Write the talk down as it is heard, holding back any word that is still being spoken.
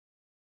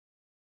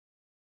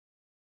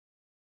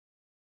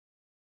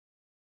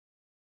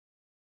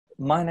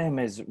My name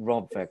is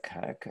Rob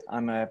Verkerk.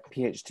 I'm a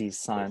PhD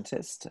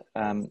scientist.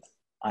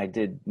 I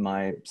did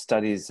my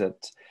studies at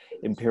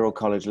Imperial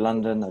College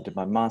London. I did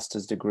my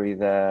master's degree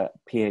there,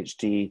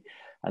 PhD,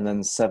 and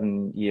then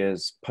 7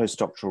 years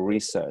postdoctoral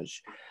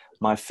research.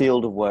 My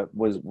field of work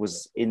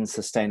was in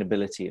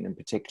sustainability, and in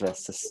particular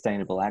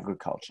sustainable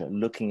agriculture,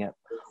 looking at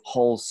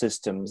whole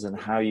systems and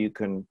how you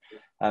can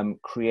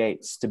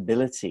create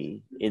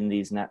stability in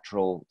these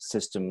natural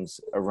systems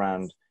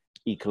around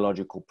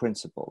ecological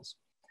principles.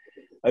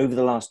 Over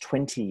the last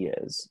 20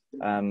 years,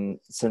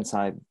 since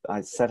I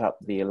set up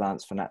the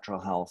Alliance for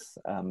Natural Health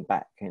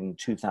back in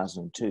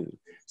 2002,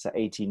 so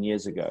 18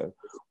 years ago,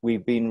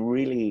 we've been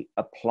really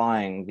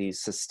applying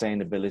these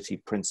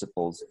sustainability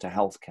principles to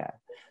healthcare.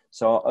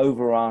 So our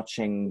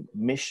overarching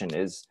mission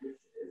is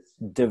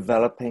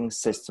developing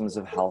systems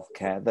of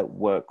healthcare that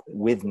work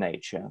with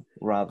nature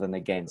rather than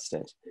against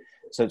it.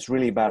 So it's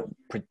really about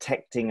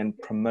protecting and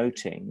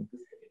promoting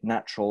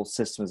natural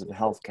systems of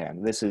healthcare.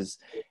 And this is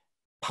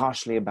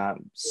partially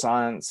about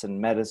science and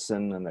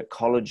medicine and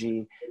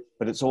ecology,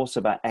 but it's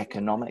also about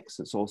economics.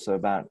 It's also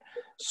about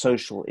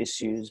social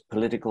issues,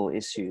 political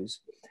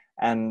issues.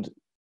 And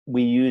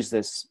we use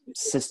this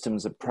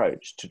systems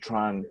approach to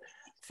try and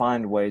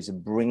find ways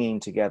of bringing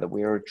together.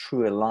 We are a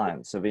true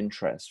alliance of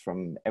interest,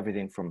 from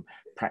everything from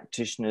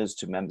practitioners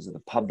to members of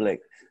the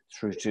public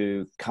through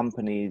to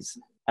companies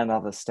and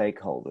other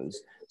stakeholders,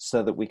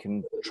 so that we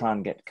can try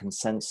and get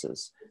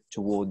consensus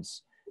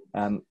towards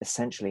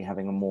essentially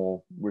having a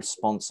more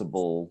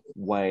responsible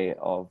way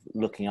of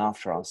looking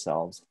after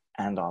ourselves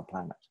and our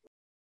planet.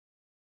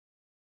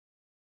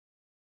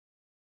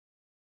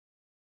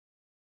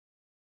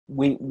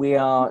 We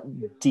are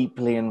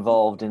deeply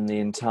involved in the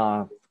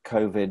entire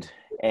COVID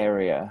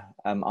area.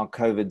 Our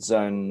COVID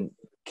zone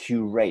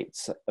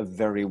curates a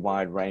very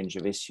wide range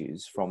of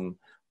issues, from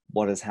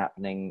what is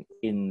happening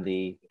in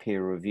the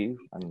peer review.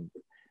 And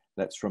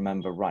let's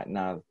remember, right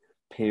now,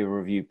 peer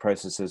review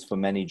processes for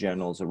many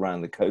journals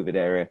around the COVID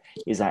area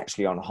is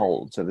actually on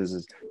hold. So there's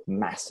a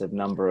massive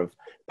number of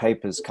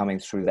papers coming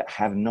through that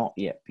have not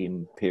yet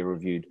been peer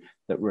reviewed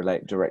that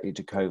relate directly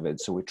to COVID.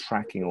 So we're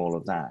tracking all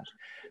of that.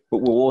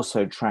 But we're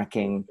also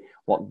tracking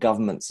what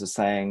governments are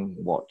saying,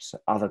 what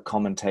other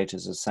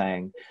commentators are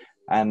saying,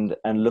 and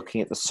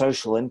looking at the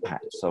social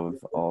impacts of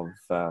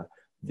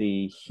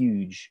the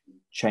huge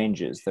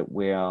changes that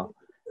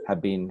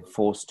have been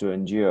forced to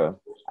endure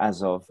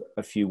as of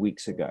a few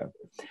weeks ago.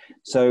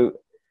 So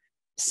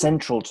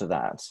central to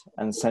that,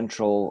 and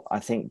central, I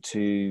think,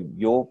 to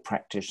your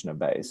practitioner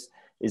base,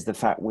 is the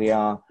fact we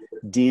are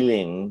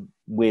dealing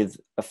with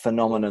a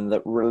phenomenon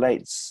that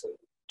relates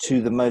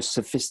to the most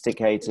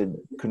sophisticated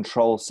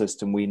control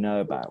system we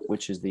know about,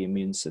 which is the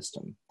immune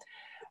system.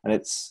 And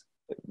it's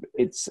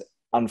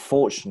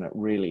unfortunate,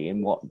 really,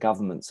 in what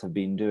governments have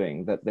been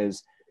doing, that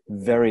there's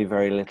very,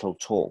 very little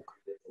talk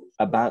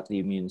about the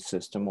immune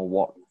system or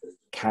what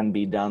can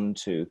be done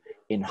to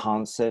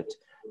enhance it,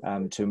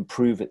 to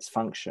improve its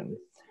function,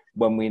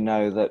 when we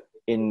know that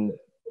in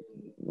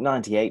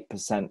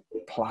 98%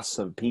 plus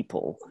of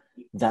people,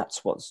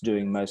 that's what's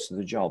doing most of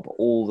the job.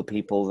 All the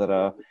people that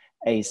are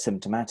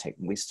asymptomatic,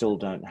 we still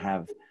don't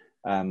have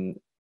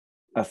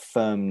a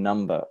firm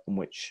number on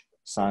which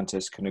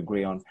scientists can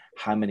agree on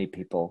how many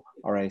people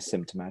are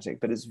asymptomatic,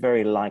 but it's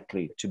very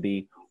likely to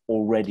be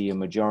already a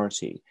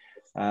majority.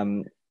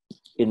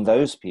 In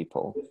those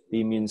people,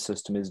 the immune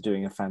system is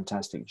doing a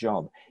fantastic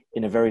job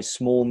in a very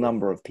small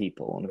number of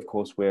people. And of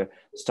course, we're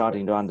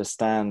starting to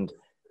understand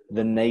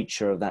the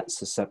nature of that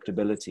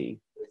susceptibility,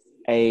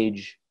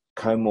 age,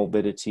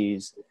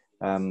 comorbidities,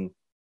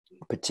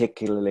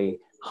 particularly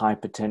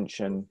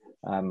hypertension,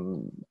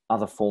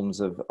 other forms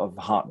of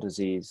heart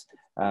disease,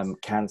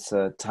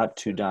 cancer, type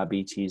 2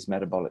 diabetes,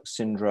 metabolic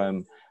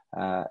syndrome,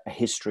 a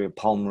history of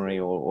pulmonary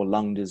or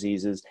lung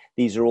diseases.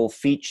 These are all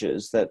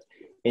features that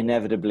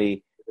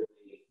inevitably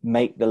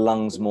make the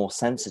lungs more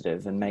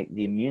sensitive and make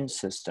the immune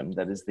system,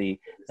 that is the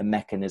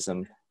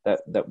mechanism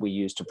that we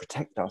use to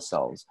protect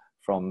ourselves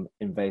from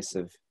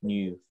invasive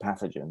new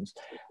pathogens,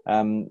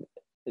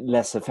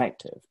 less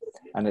effective.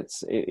 And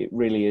it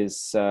really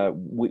is,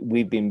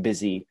 we've been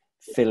busy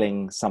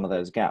filling some of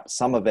those gaps.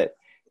 Some of it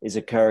is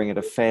occurring at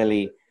a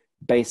fairly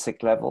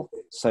basic level,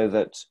 so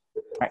that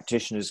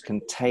practitioners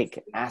can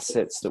take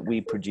assets that we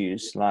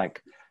produce,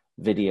 like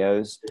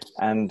videos,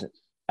 and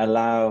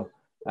allow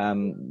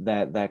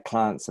their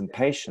clients and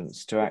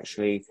patients to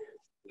actually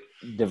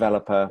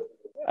develop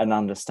an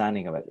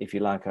understanding of it, if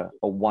you like, a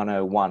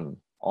 101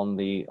 on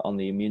the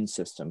immune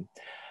system.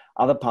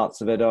 Other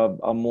parts of it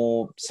are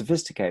more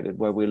sophisticated,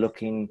 where we're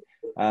looking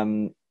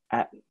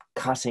at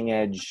cutting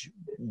edge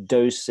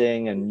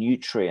dosing and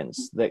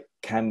nutrients that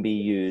can be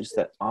used,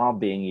 that are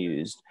being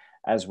used,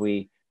 as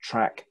we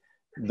track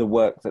the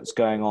work that's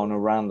going on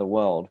around the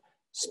world,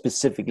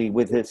 specifically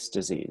with this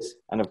disease.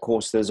 And of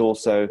course, there's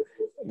also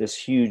this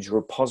huge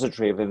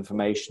repository of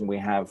information we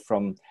have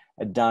from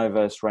a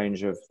diverse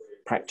range of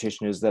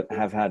practitioners that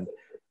have had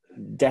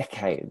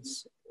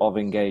decades of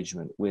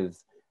engagement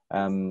with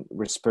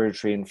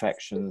respiratory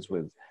infections,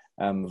 with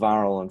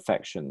viral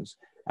infections,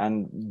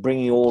 And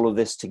bringing all of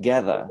this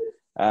together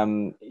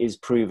is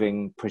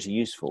proving pretty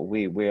useful.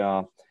 We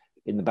are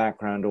in the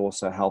background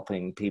also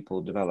helping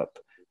people develop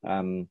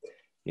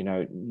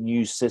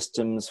new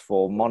systems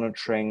for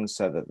monitoring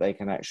so that they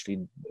can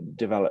actually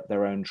develop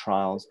their own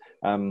trials.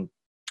 I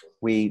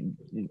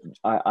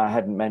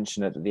hadn't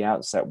mentioned it at the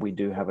outset, we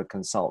do have a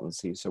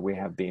consultancy, so we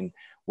have been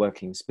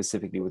working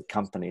specifically with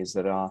companies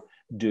that are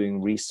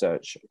doing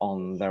research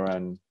on their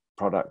own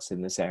products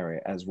in this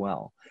area as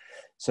well.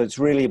 So it's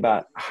really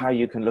about how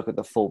you can look at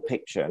the full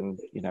picture. And,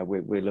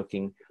 we're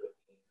looking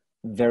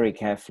very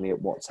carefully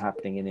at what's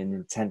happening in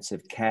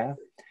intensive care.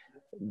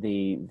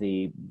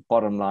 The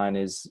bottom line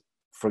is,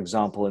 for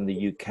example, in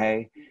the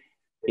UK,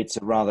 it's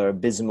a rather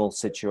abysmal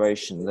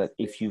situation that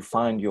if you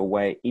find your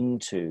way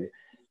into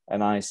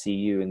an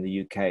ICU in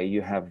the UK,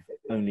 you have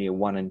only a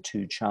 1 in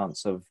 2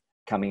 chance of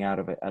coming out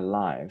of it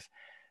alive.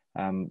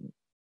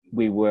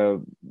 We were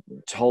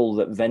told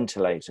that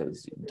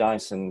ventilators,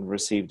 Dyson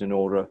received an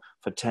order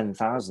for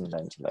 10,000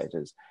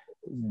 ventilators,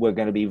 were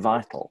going to be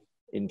vital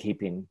in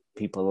keeping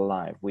people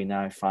alive. We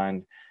now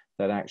find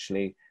that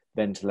actually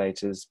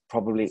ventilators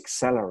probably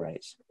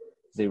accelerate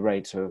the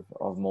rate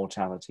of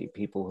mortality.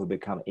 People who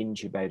become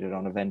intubated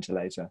on a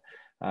ventilator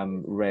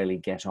rarely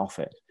get off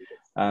it.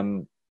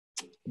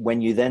 When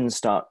you then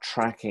start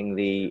tracking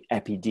the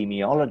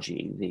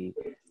epidemiology, the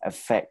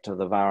effect of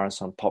the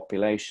virus on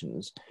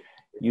populations,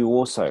 you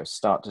also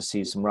start to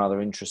see some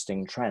rather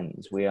interesting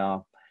trends. We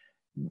are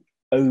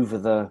over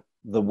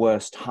the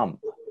worst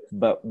hump,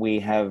 but we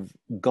have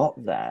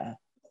got there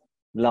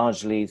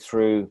largely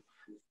through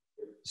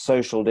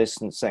social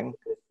distancing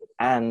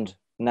and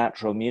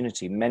natural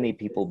immunity. Many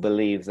people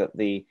believe that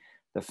the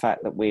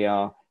fact that we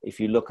are, if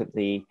you look at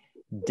the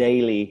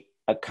daily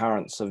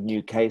occurrence of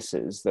new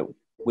cases, that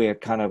we're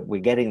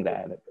getting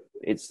there.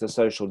 It's the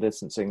social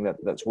distancing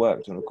that's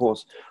worked. And of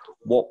course,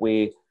 what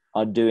we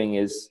are doing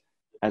is,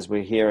 as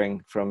we're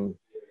hearing from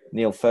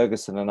Neil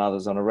Ferguson and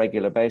others on a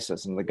regular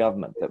basis in the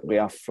government, that we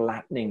are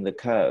flattening the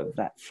curve.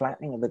 That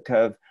flattening of the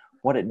curve,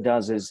 what it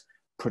does is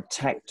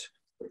protect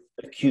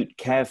acute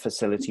care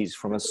facilities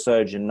from a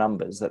surge in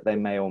numbers that they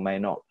may or may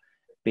not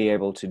be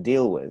able to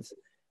deal with.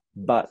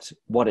 But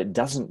what it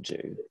doesn't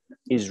do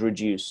is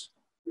reduce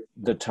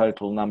the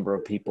total number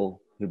of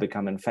people who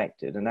become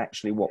infected. And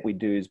actually what we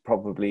do is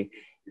probably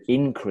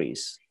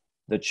increase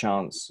the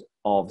chance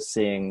of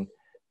seeing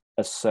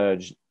a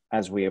surge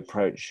as we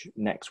approach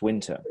next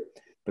winter,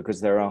 because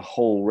there are a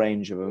whole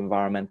range of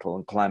environmental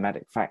and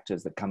climatic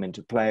factors that come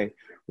into play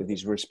with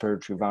these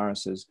respiratory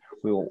viruses.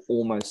 We will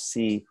almost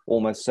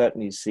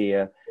certainly see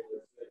a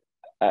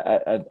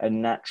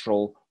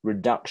natural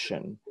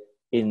reduction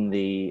in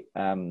the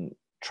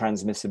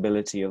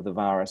transmissibility of the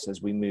virus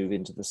as we move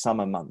into the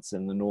summer months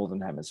in the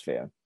Northern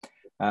Hemisphere.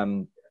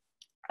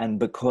 And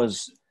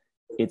because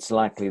it's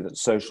likely that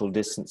social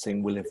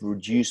distancing will have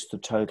reduced the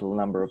total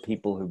number of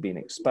people who've been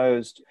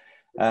exposed,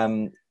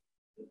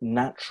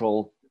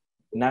 naturally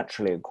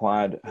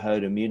acquired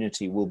herd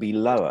immunity will be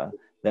lower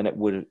than it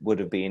would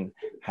have been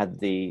had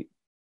the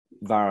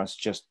virus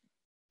just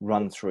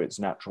run through its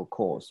natural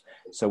course.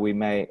 So we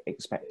may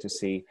expect to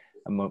see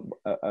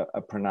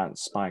a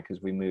pronounced spike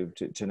as we move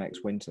to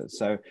next winter.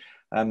 So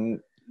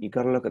you've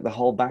got to look at the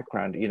whole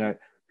background.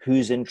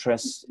 Whose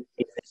interests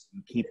is it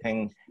in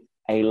keeping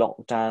a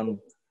lockdown?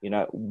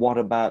 What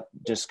about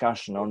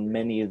discussion on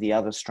many of the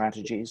other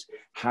strategies?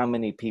 How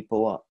many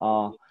people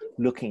are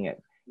looking at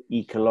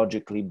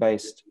ecologically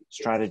based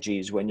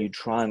strategies when you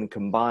try and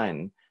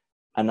combine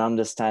an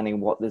understanding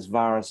what this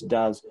virus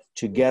does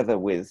together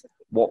with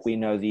what we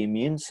know the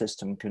immune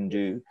system can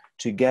do,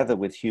 together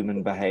with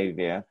human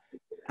behavior,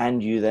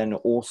 and you then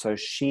also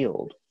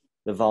shield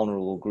the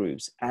vulnerable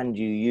groups, and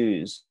you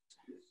use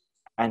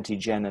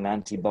antigen and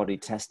antibody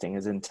testing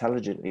as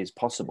intelligently as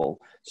possible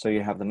so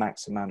you have the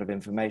max amount of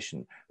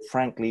information.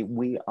 Frankly,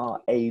 we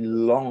are a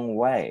long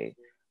way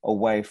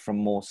away from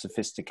more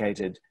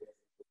sophisticated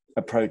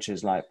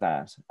approaches like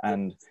that.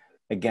 And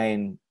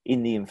again,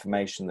 in the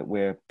information that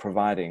we're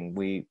providing,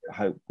 we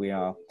hope we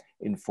are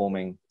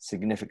informing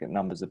significant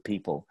numbers of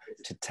people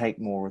to take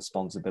more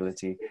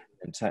responsibility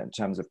in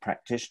terms of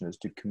practitioners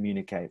to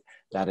communicate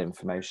that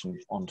information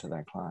onto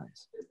their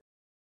clients.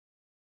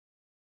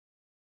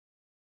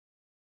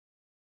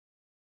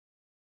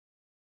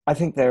 I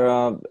think there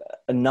are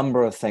a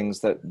number of things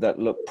that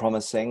look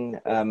promising.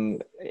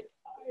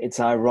 It's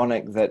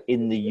ironic that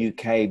in the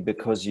UK,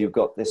 because you've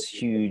got this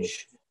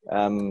huge,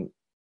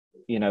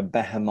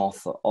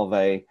 behemoth of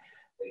a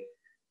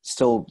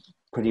still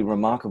pretty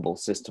remarkable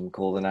system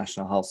called the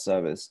National Health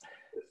Service,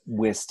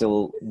 we're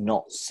still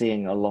not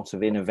seeing a lot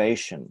of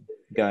innovation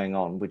going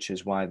on, which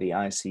is why the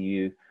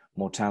ICU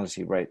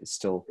mortality rate is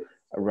still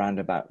around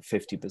about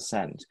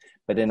 50%.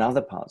 But in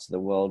other parts of the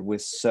world, we're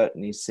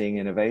certainly seeing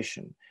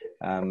innovation.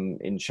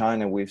 In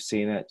China, we've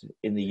seen it.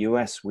 In the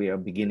US, we are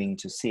beginning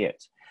to see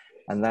it.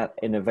 And that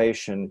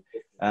innovation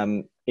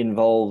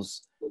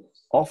involves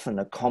often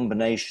a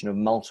combination of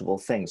multiple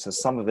things. So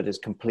some of it is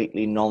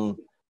completely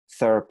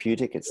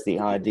non-therapeutic. It's the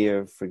idea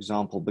of, for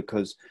example,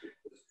 because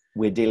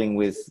we're dealing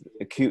with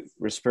acute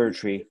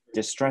respiratory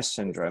distress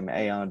syndrome,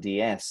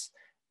 ARDS,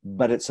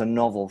 but it's a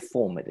novel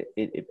form.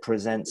 It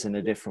presents in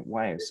a different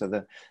way. So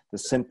the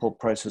simple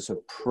process of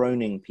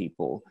proning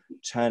people,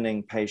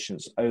 turning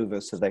patients over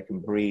so they can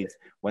breathe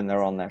when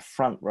they're on their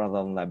front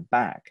rather than their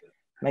back,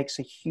 makes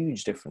a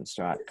huge difference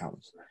to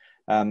outcomes.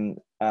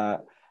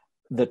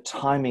 The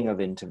timing of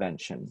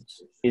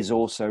interventions is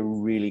also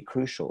really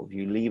crucial. If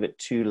you leave it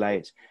too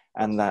late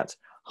and that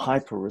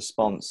hyper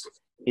response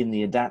in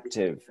the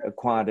adaptive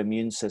acquired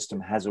immune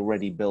system has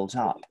already built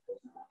up,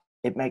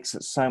 it makes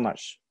it so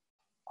much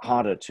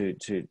harder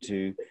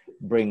to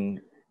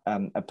bring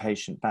a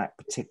patient back,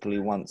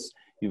 particularly once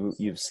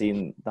you've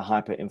seen the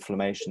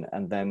hyperinflammation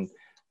and then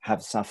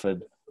have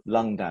suffered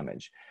lung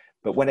damage.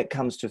 But when it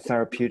comes to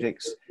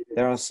therapeutics,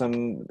 there are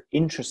some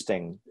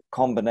interesting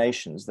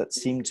combinations that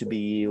seem to be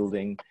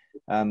yielding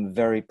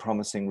very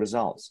promising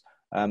results.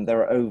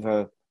 There are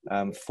over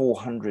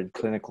 400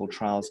 clinical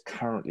trials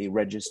currently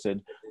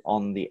registered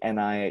on the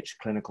NIH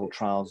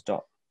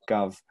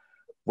clinicaltrials.gov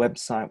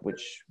website,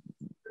 which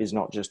is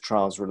not just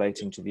trials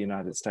relating to the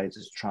United States,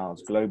 it's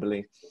trials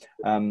globally.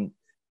 And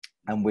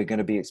we're going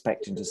to be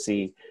expecting to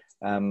see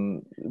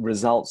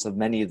results of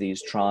many of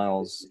these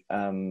trials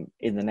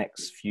in the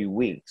next few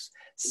weeks.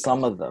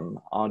 Some of them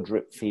are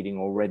drip feeding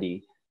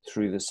already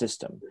through the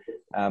system.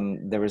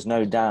 There is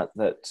no doubt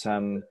that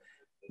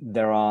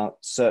there are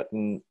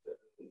certain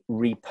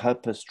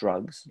repurposed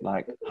drugs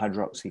like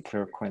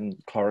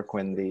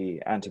hydroxychloroquine,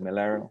 the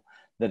antimalarial,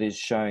 that is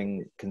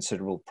showing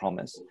considerable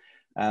promise.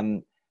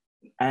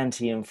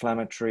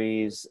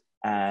 Anti-inflammatories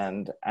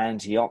and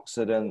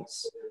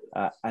antioxidants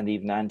and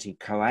even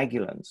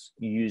anticoagulants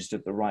used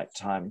at the right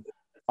time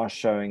are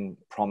showing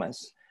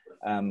promise.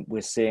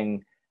 We're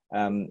seeing,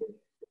 from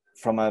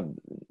a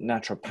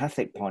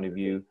naturopathic point of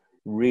view,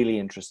 really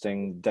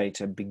interesting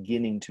data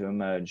beginning to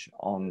emerge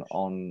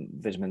on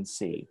vitamin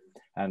C,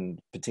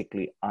 and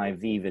particularly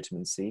IV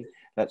vitamin C.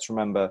 Let's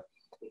remember,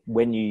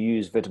 when you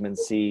use vitamin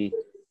C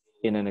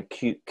in an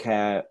acute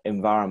care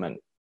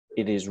environment,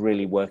 it is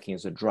really working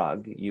as a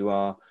drug. You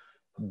are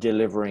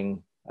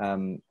delivering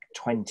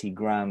 20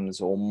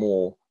 grams or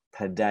more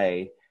per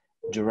day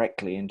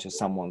directly into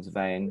someone's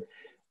vein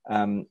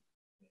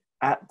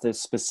at the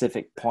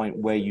specific point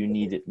where you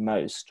need it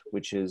most,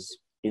 which is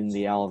in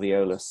the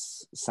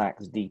alveolus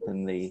sacs deep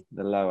in the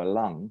lower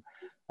lung.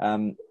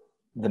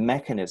 The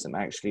mechanism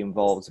actually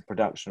involves the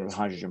production of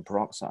hydrogen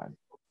peroxide.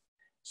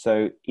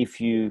 So if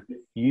you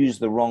use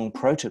the wrong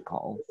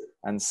protocol,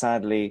 and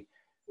sadly,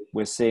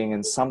 we're seeing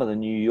in some of the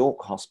New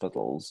York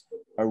hospitals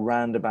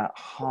around about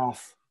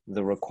half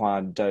the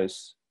required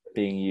dose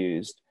being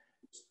used,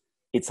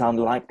 it's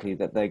unlikely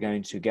that they're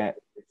going to get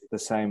the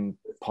same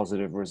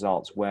positive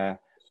results where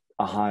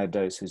a higher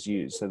dose is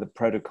used. So the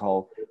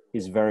protocol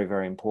is very,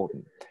 very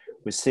important.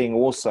 We're seeing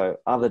also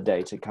other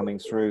data coming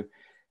through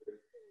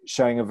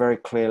showing a very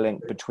clear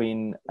link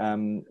between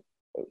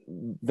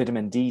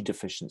vitamin D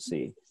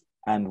deficiency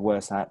and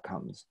worse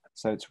outcomes.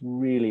 So it's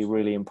really,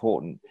 really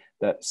important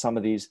that some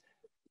of these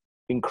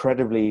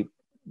incredibly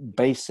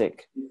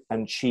basic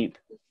and cheap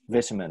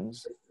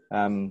vitamins,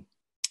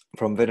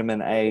 from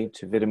vitamin A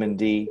to vitamin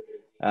D,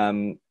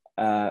 and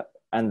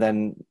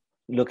then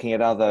looking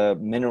at other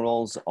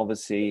minerals,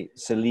 obviously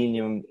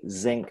selenium,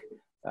 zinc,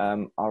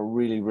 are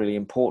really, really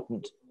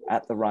important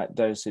at the right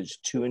dosage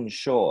to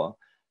ensure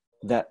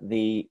that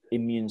the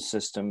immune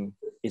system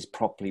is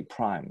properly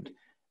primed.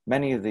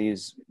 Many of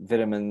these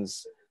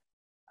vitamins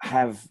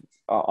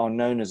are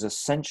known as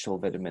essential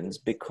vitamins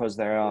because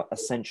they are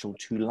essential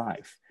to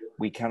life.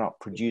 We cannot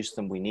produce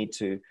them. We need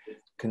to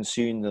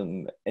consume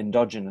them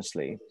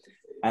endogenously.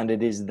 And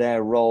it is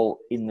their role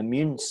in the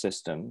immune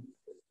system,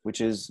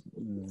 which is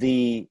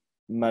the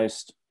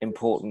most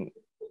important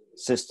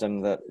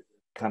system that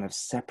kind of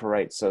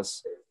separates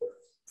us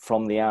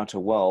from the outer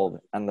world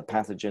and the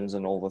pathogens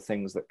and all the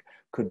things that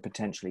could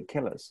potentially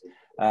kill us,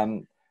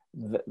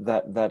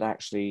 that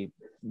actually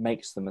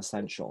makes them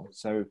essential.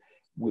 So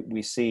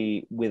we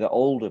see with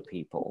older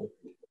people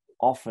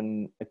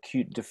often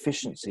acute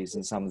deficiencies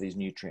in some of these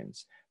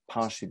nutrients,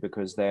 partially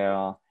because they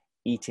are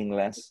eating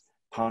less,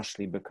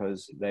 partially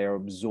because they are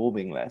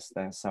absorbing less.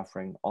 They're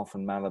suffering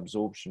often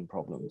malabsorption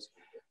problems.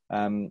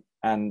 And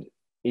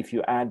if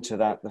you add to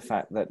that the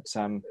fact that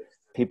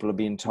people are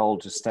being told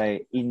to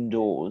stay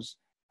indoors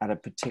at a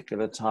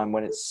particular time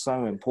when it's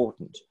so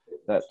important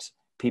that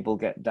people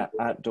get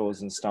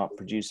outdoors and start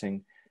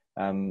producing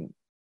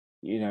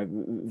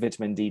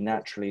vitamin D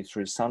naturally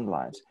through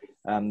sunlight,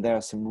 there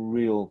are some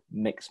real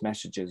mixed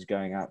messages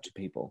going out to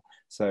people.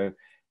 So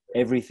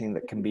everything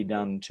that can be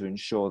done to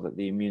ensure that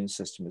the immune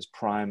system is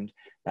primed,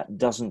 that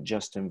doesn't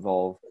just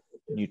involve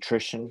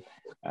nutrition,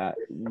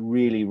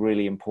 really,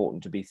 really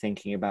important to be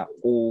thinking about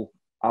all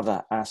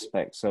other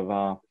aspects of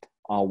our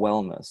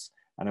wellness.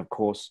 And of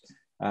course,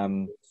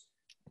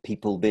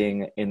 people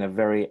being in a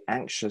very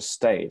anxious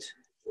state,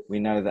 we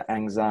know that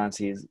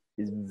anxiety is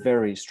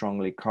very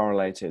strongly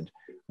correlated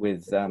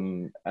with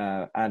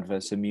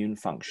adverse immune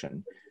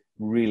function.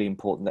 Really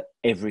important that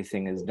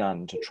everything is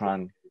done to try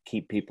and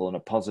keep people in a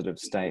positive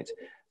state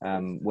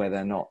where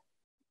they're not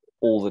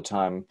all the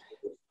time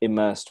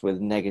immersed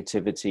with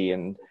negativity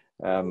and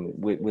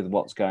with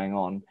what's going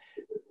on.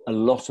 A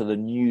lot of the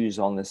news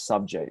on this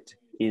subject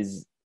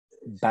is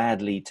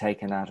badly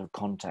taken out of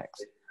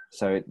context.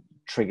 So it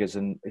triggers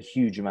a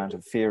huge amount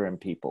of fear in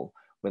people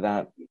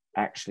without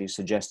actually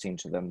suggesting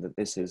to them that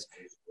this is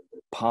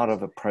part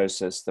of a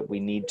process that we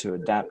need to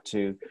adapt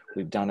to.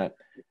 We've done it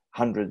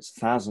hundreds,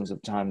 thousands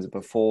of times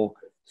before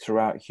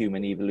throughout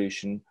human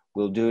evolution.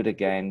 We'll do it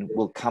again.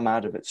 We'll come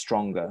out of it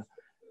stronger,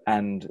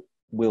 and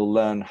we'll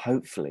learn,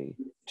 hopefully,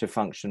 to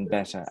function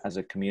better as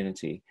a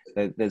community.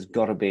 There's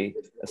got to be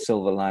a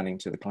silver lining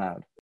to the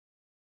cloud.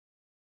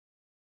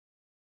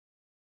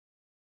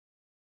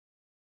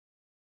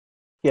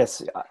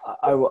 Yes,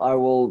 I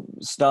will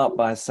start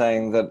by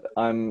saying that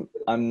I'm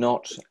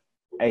not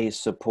a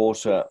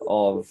supporter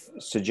of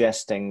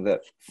suggesting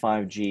that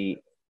 5G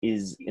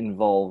is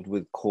involved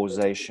with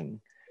causation.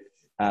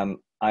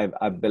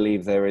 I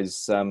believe there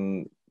is,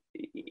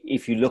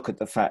 if you look at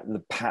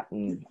the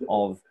pattern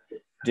of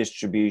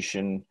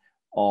distribution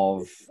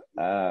of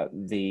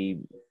the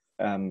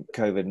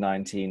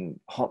COVID-19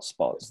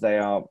 hotspots, they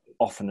are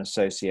often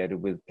associated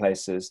with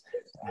places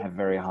that have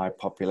very high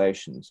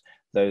populations.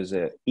 Those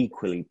are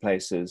equally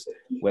places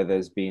where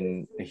there's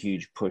been a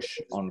huge push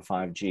on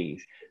 5G.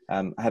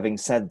 Having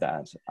said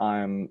that,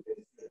 I'm,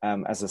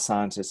 as a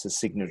scientist, a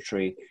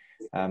signatory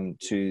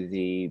to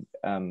the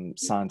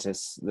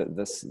scientists,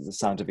 the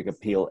scientific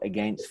appeal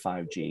against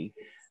 5G.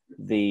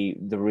 The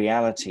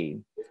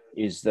reality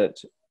is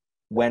that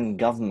when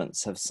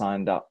governments have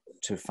signed up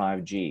to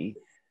 5G,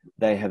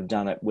 they have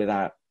done it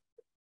without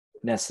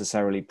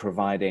necessarily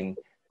providing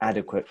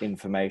adequate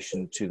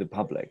information to the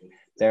public.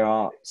 There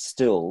are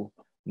still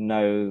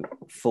no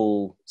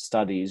full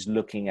studies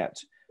looking at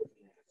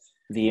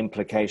the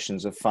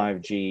implications of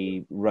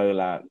 5G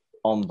rollout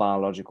on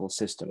biological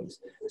systems.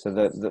 So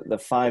the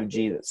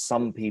 5G that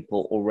some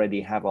people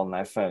already have on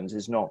their phones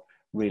is not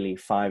really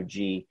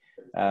 5G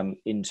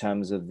in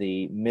terms of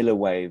the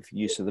milliwave,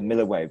 use of the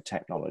milliwave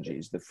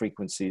technologies, the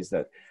frequencies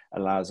that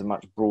allows a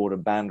much broader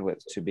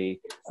bandwidth to be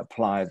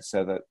applied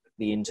so that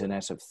the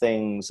Internet of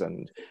Things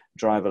and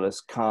driverless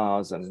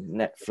cars and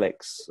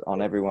Netflix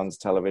on everyone's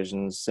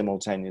televisions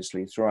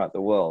simultaneously throughout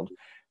the world,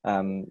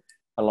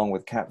 along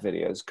with cat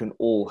videos, can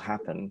all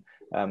happen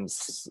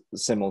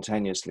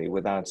simultaneously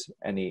without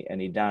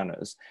any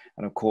downers.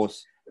 And of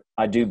course,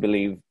 I do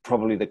believe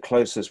probably the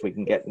closest we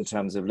can get in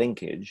terms of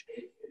linkage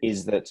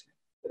is that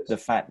the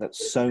fact that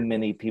so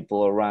many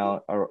people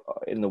around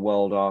in the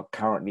world are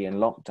currently in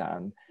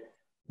lockdown,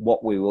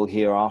 what we will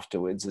hear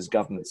afterwards is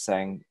governments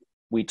saying,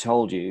 we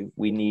told you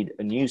we need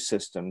a new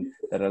system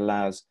that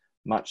allows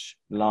much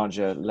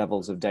larger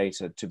levels of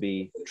data to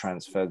be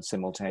transferred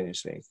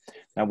simultaneously.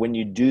 Now, when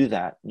you do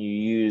that, you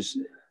use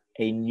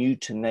a new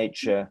to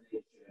nature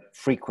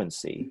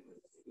frequency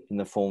in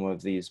the form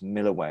of these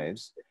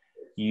milliwaves,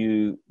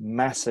 you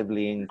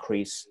massively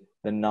increase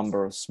the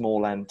number of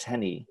small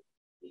antennae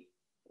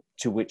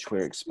to which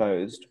we're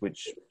exposed,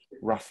 which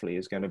roughly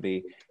is going to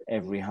be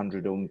every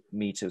 100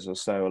 meters or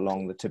so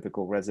along the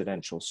typical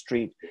residential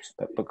street.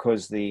 But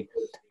because the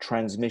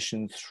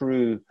transmission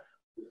through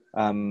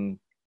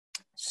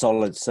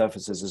solid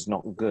surfaces is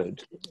not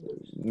good,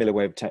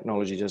 milliwave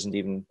technology doesn't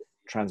even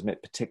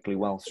transmit particularly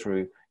well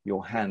through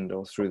your hand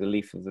or through the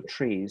leaf of the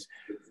trees,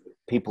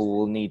 people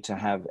will need to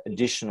have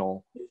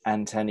additional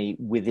antennae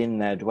within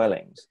their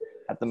dwellings.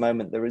 At the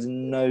moment, there is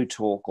no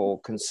talk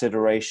or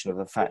consideration of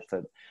the fact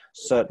that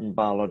certain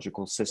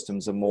biological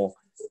systems are more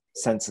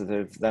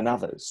sensitive than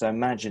others. So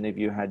imagine if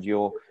you had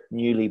your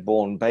newly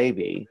born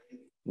baby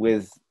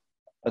with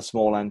a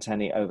small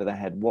antennae over the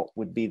head, what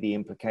would be the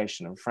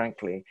implication? And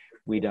frankly,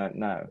 we don't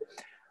know.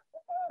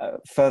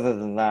 Further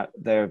than that,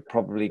 there are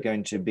probably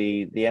going to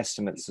be, the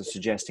estimates are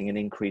suggesting an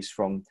increase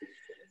from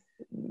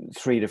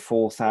 3,000 to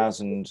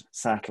 4,000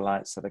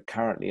 satellites that are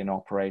currently in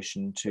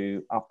operation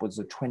to upwards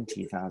of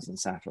 20,000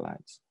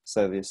 satellites.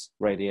 So this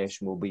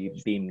radiation will be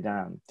beamed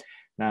down.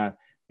 Now,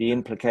 the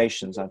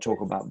implications, I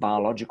talk about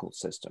biological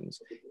systems.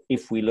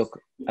 If we look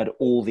at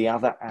all the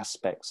other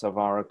aspects of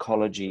our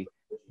ecology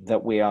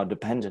that we are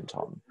dependent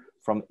on,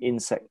 from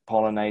insect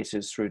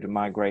pollinators through to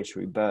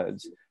migratory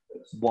birds,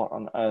 what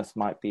on earth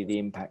might be the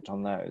impact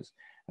on those?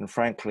 And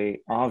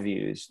frankly, our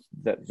view is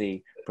that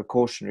the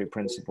precautionary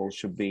principles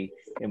should be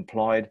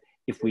employed.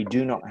 If we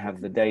do not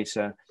have the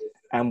data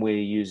and we're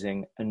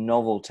using a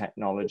novel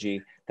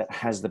technology that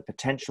has the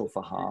potential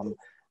for harm,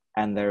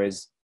 and there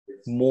is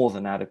more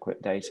than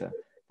adequate data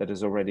that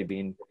has already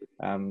been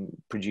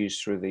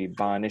produced through the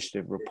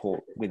Bioinitiative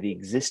report with the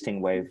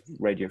existing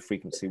radio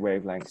frequency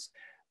wavelengths,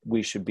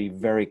 we should be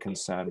very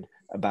concerned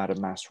about a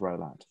mass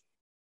rollout.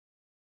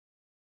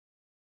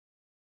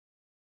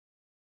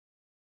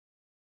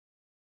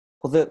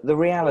 Well, the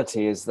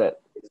reality is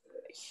that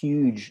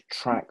huge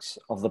tracts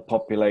of the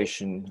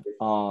population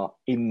are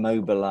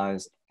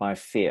immobilized by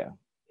fear.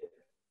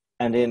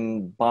 And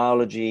in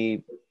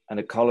biology and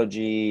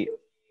ecology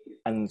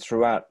and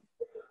throughout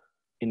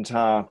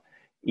entire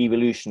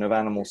evolution of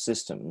animal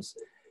systems,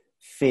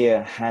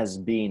 fear has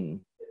been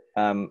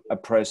a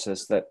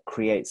process that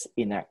creates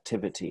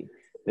inactivity.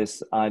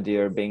 This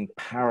idea of being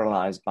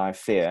paralyzed by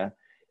fear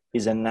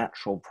is a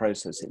natural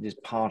process. It is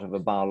part of a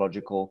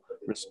biological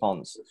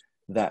response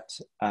that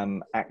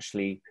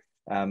actually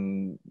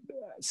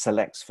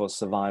selects for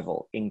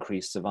survival,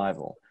 increased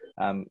survival.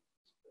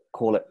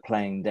 Call it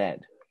playing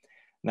dead.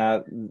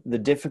 Now, the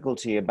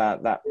difficulty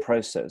about that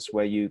process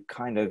where you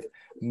kind of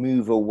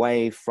move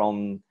away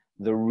from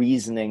the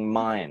reasoning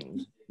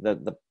mind,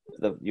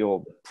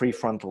 your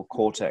prefrontal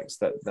cortex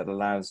that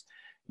allows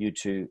you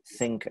to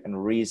think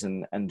and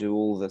reason and do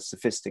all the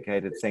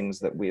sophisticated things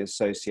that we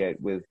associate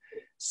with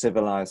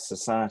civilized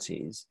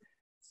societies,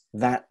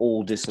 that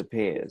all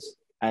disappears.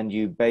 And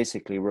you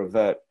basically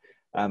revert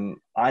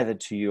either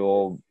to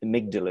your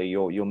amygdala,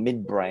 your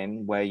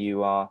midbrain, where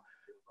you are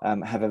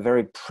have a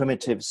very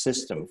primitive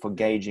system for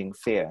gauging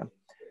fear,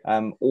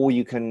 or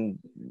you can,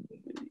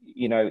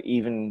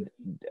 even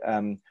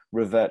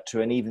revert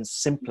to an even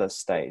simpler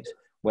state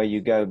where you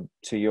go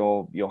to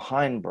your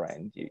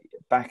hindbrain,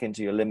 back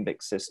into your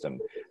limbic system,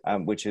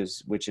 which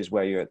is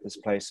where you're at this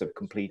place of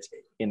complete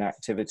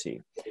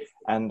inactivity.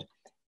 And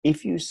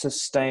if you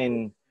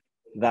sustain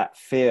that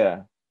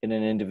fear in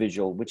an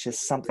individual, which is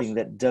something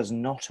that does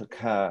not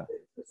occur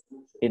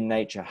in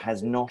nature,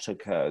 has not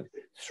occurred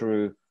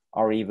through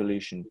our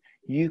evolution,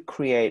 you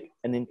create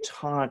an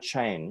entire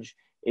change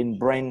in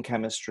brain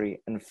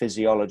chemistry and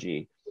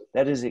physiology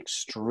that is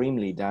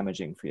extremely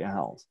damaging for your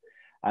health.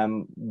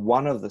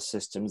 One of the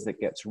systems that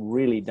gets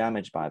really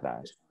damaged by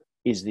that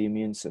is the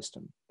immune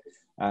system.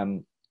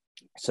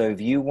 So if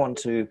you want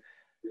to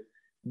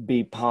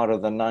be part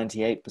of the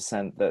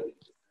 98% that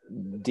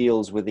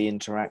deals with the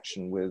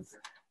interaction with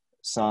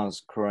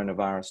SARS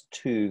coronavirus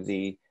 2,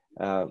 the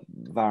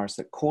virus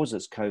that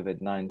causes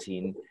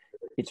COVID-19,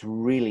 it's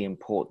really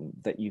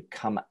important that you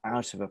come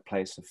out of a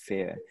place of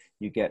fear.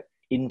 You get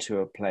into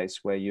a place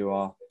where you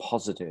are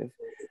positive.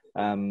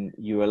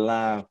 You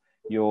allow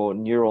your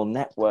neural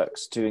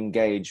networks to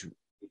engage,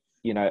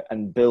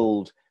 and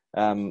build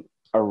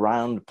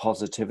around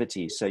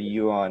positivity. So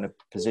you are in a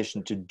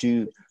position to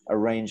do a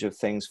range of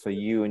things for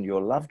you and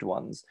your loved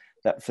ones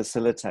that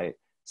facilitate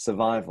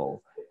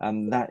survival.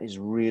 And that is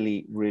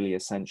really, really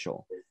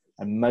essential.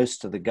 And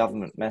most of the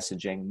government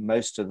messaging,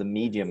 most of the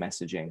media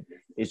messaging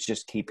is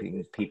just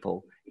keeping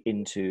people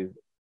into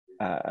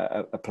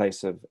a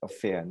place of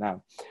fear.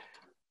 Now,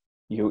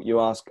 you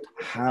ask,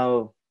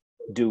 how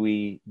do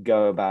we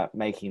go about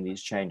making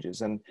these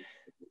changes? And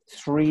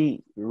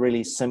three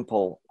really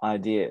simple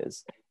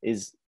ideas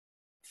is,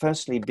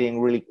 firstly,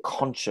 being really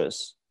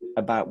conscious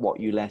about what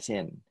you let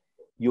in.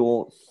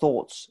 Your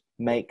thoughts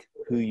make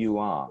who you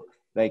are.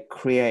 They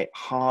create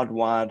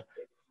hardwired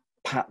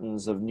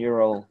patterns of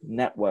neural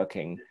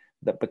networking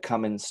that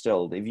become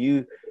instilled. If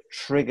you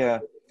trigger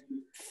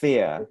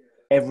fear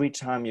every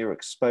time you're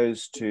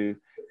exposed to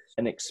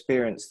an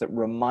experience that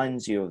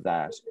reminds you of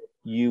that,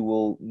 you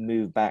will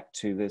move back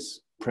to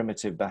this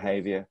primitive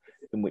behavior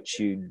in which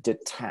you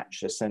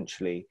detach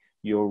essentially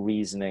your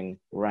reasoning,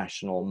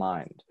 rational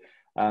mind.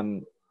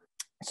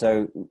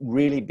 So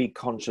really be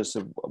conscious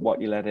of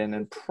what you let in.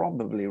 And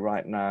probably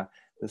right now,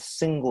 the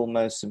single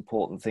most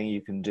important thing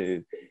you can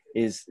do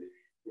is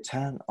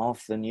turn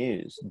off the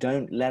news.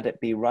 Don't let it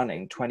be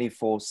running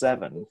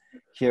 24/7,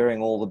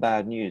 hearing all the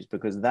bad news,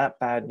 because that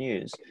bad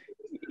news,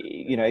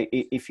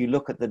 if you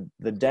look at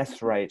the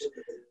death rate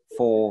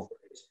for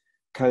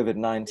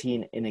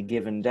COVID-19 in a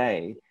given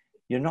day,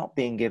 you're not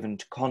being given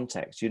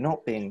context. You're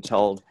not being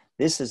told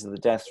this is the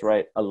death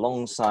rate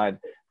alongside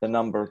the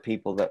number of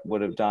people that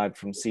would have died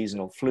from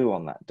seasonal flu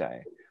on that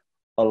day,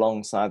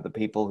 alongside the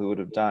people who would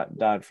have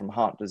died from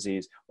heart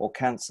disease or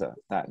cancer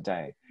that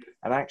day.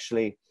 And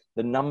actually,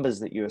 the numbers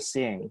that you're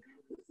seeing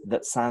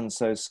that sound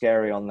so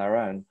scary on their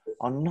own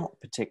are not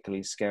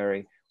particularly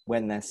scary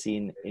when they're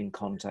seen in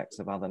context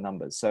of other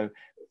numbers. So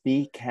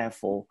be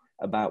careful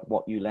about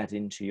what you let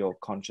into your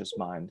conscious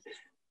mind.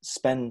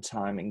 Spend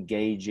time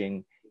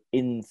engaging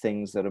in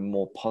things that are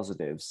more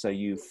positive, so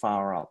you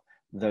fire up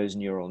those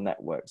neural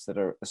networks that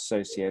are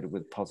associated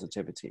with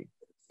positivity.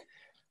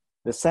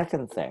 The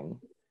second thing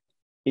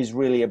is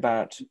really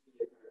about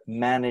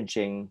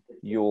managing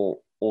your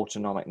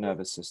autonomic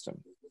nervous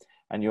system.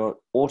 And your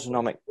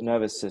autonomic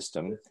nervous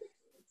system,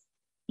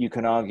 you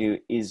can argue,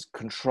 is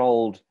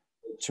controlled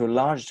to a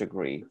large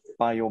degree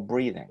by your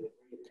breathing.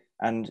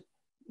 And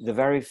the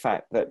very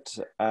fact that,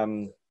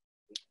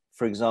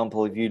 for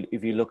example,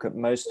 if you look at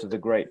most of the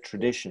great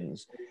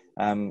traditions,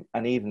 and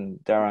even,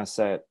 dare I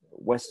say it,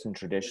 Western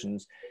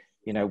traditions,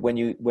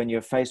 when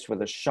you're faced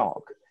with a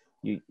shock,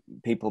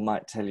 people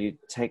might tell you,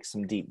 take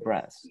some deep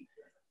breaths.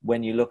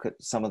 When you look at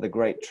some of the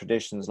great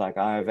traditions like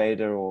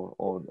Ayurveda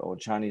or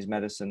Chinese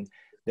medicine,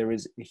 there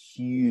is a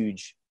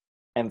huge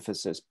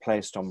emphasis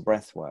placed on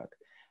breath work.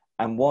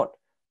 And what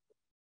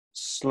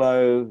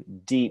slow,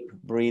 deep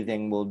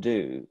breathing will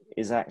do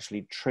is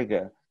actually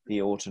trigger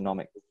the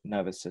autonomic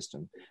nervous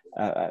system,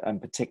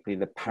 and particularly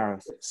the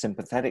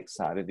parasympathetic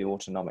side of the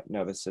autonomic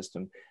nervous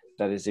system.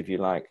 That is, if you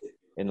like,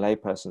 in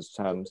layperson's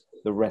terms,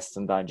 the rest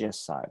and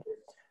digest side.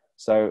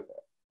 So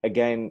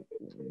again,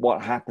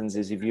 what happens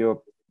is if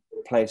you're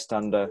placed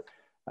under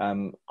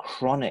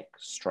chronic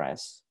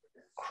stress,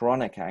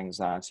 chronic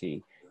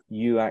anxiety,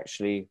 you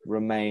actually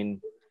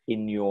remain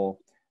in your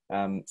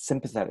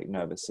sympathetic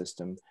nervous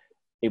system,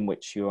 in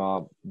which you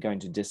are going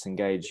to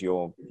disengage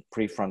your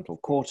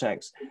prefrontal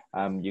cortex.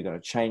 You're going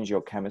to change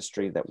your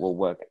chemistry that will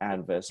work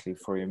adversely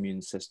for your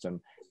immune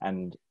system,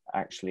 and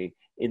actually,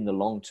 in the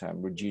long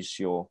term, reduce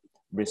your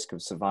risk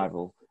of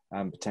survival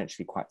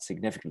potentially quite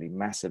significantly,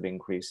 massively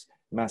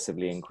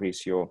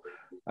increase your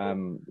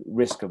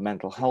risk of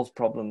mental health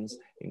problems,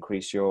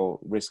 increase your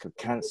risk of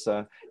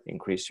cancer,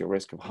 increase your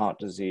risk of heart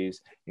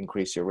disease,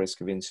 increase your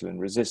risk of insulin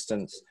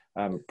resistance.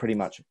 Pretty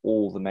much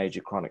all the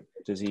major chronic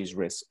disease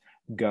risks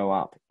go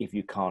up if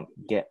you can't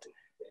get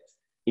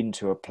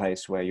into a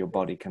place where your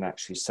body can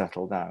actually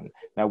settle down.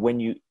 Now, when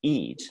you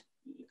eat,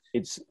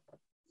 it's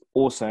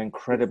also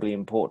incredibly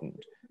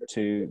important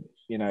to,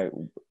 you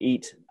know,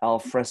 eat al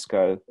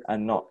fresco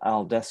and not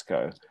al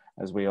desco,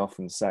 as we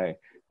often say.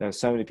 There are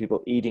so many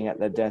people eating at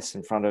their desks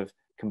in front of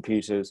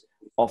computers,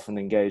 often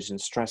engaged in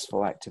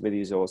stressful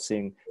activities or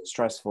seeing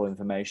stressful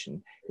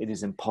information. It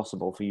is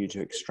impossible for you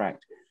to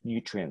extract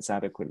nutrients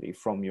adequately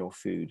from your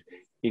food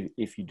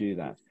if you do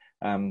that.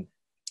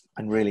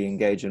 And really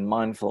engage in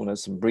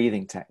mindfulness and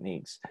breathing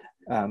techniques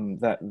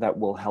that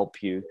will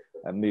help you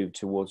move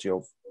towards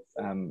your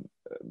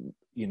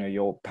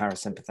your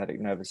parasympathetic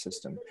nervous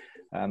system.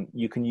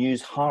 You can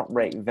use heart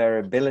rate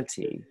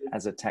variability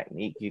as a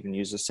technique. You can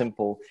use a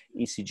simple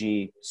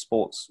ECG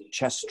sports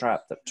chest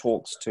strap that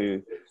talks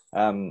to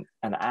an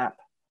app.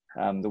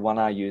 The one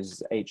I use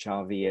is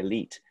HRV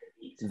Elite,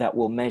 that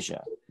will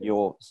measure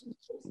your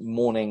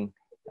morning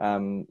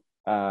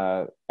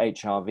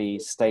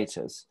HRV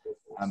status.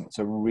 It's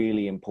a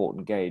really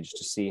important gauge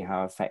to see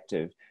how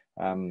effective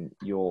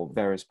your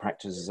various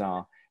practices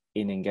are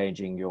in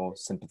engaging your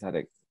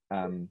sympathetic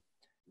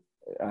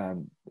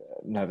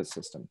nervous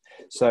system.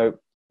 So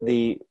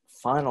the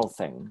final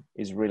thing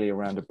is really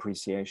around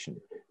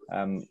appreciation.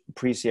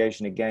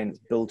 Appreciation, again, is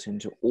built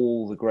into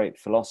all the great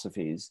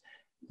philosophies.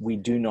 We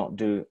do not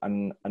do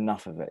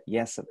enough of it.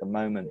 Yes, at the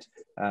moment,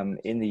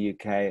 in the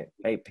UK,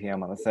 8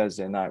 p.m. on a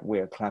Thursday night, we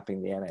are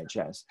clapping the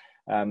NHS,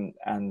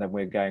 and then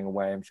we're going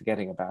away and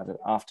forgetting about it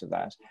after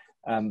that.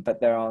 But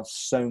there are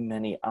so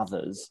many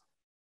others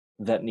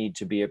that need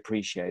to be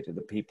appreciated,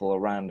 the people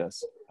around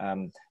us,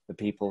 the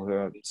people who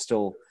are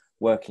still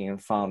working in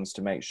farms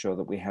to make sure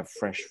that we have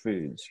fresh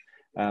foods,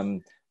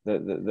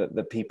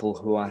 the people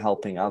who are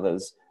helping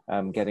others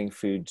getting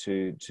food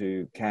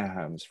to care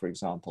homes, for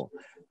example,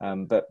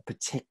 but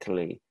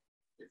particularly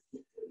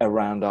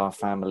around our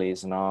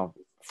families and our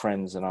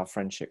friends and our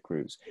friendship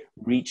groups,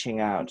 reaching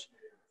out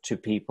to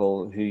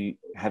people who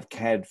have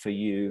cared for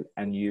you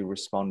and you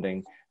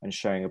responding and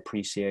showing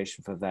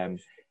appreciation for them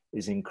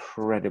is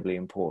incredibly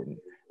important.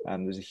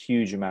 There's a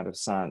huge amount of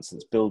science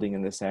that's building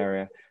in this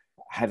area.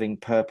 Having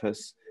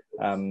purpose,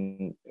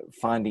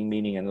 finding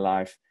meaning in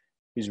life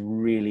is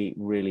really,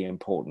 really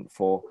important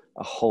for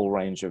a whole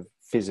range of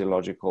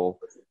physiological,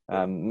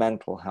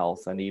 mental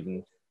health, and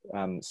even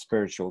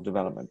spiritual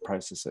development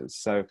processes.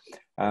 So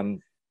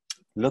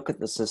look at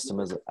the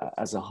system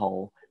as a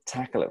whole,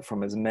 tackle it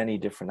from as many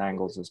different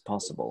angles as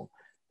possible.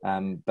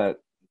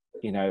 But,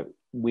 you know,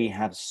 we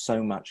have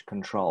so much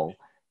control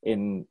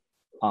in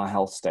our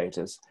health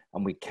status,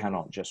 and we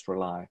cannot just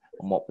rely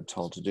on what we're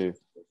told to do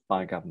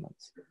by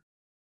governments.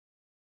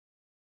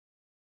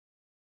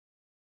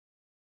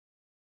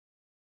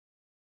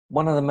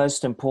 One of the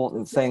most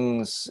important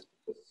things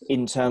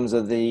in terms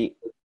of the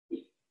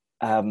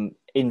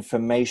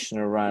information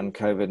around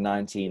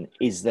COVID-19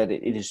 is that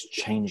it is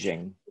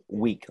changing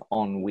week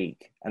on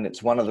week. And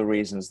it's one of the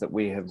reasons that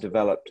we have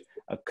developed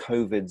a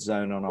COVID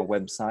zone on our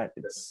website.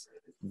 It's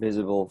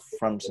visible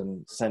front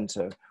and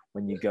center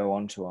when you go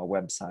onto our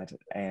website at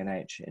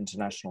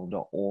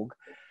anhinternational.org.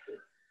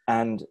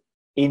 And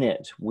in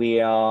it, we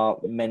are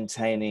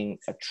maintaining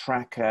a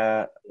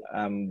tracker.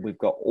 We've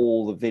got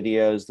all the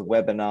videos, the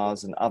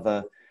webinars, and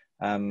other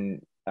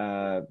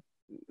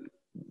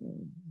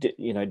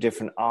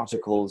different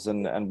articles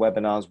and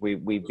webinars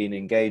we've been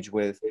engaged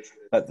with.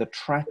 But the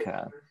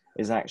tracker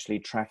is actually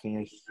tracking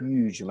a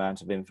huge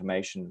amount of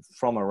information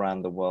from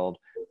around the world,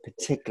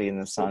 particularly in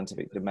the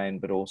scientific domain,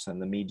 but also in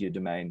the media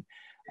domain.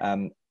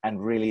 And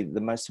really,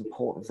 the most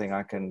important thing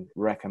I can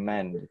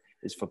recommend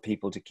is for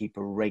people to keep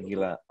a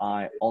regular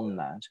eye on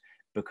that,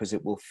 because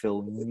it will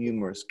fill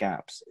numerous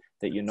gaps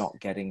that you're not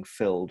getting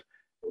filled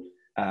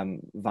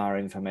via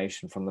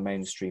information from the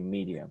mainstream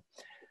media.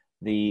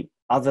 The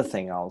other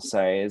thing I'll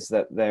say is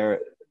that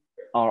there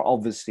are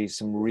obviously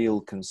some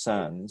real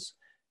concerns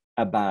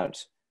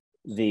about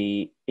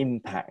the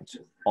impact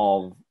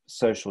of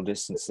social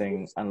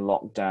distancing and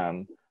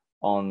lockdown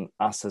on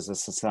us as a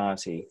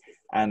society.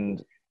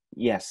 And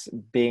yes,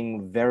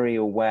 being very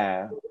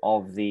aware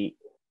of the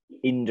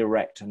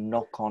indirect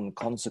knock-on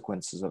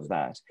consequences of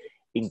that,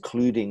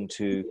 including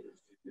to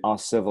our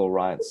civil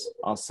rights,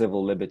 our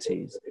civil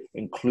liberties,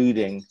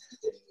 including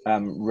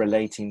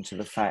relating to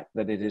the fact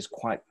that it is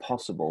quite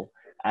possible,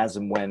 as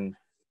and when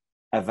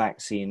a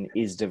vaccine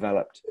is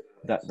developed,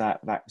 that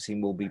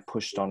vaccine will be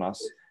pushed on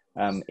us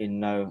in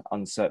no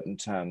uncertain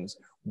terms.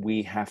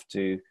 We have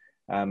to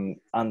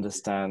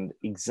understand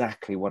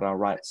exactly what our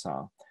rights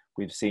are.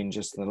 We've seen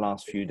just in the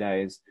last few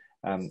days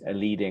a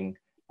leading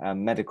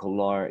medical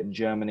lawyer in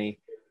Germany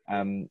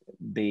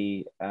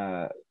be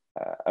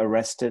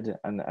arrested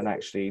and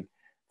actually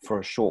for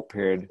a short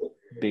period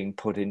being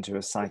put into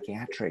a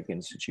psychiatric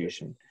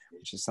institution,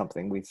 which is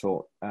something we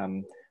thought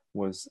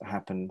was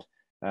happened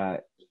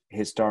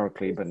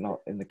historically, but not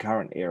in the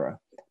current era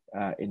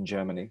in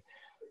Germany.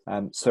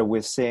 So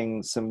we're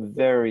seeing some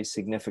very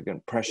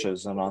significant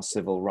pressures on our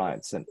civil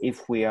rights. And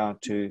if we are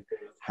to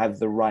have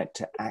the right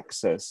to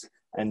access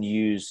and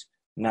use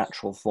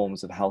natural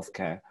forms of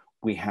healthcare,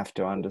 we have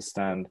to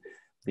understand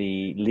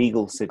the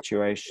legal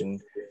situation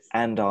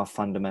and our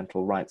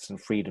fundamental rights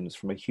and freedoms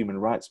from a human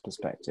rights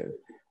perspective.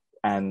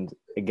 And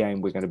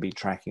again, we're going to be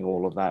tracking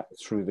all of that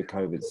through the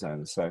COVID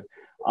zone. So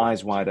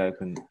eyes wide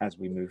open as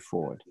we move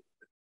forward.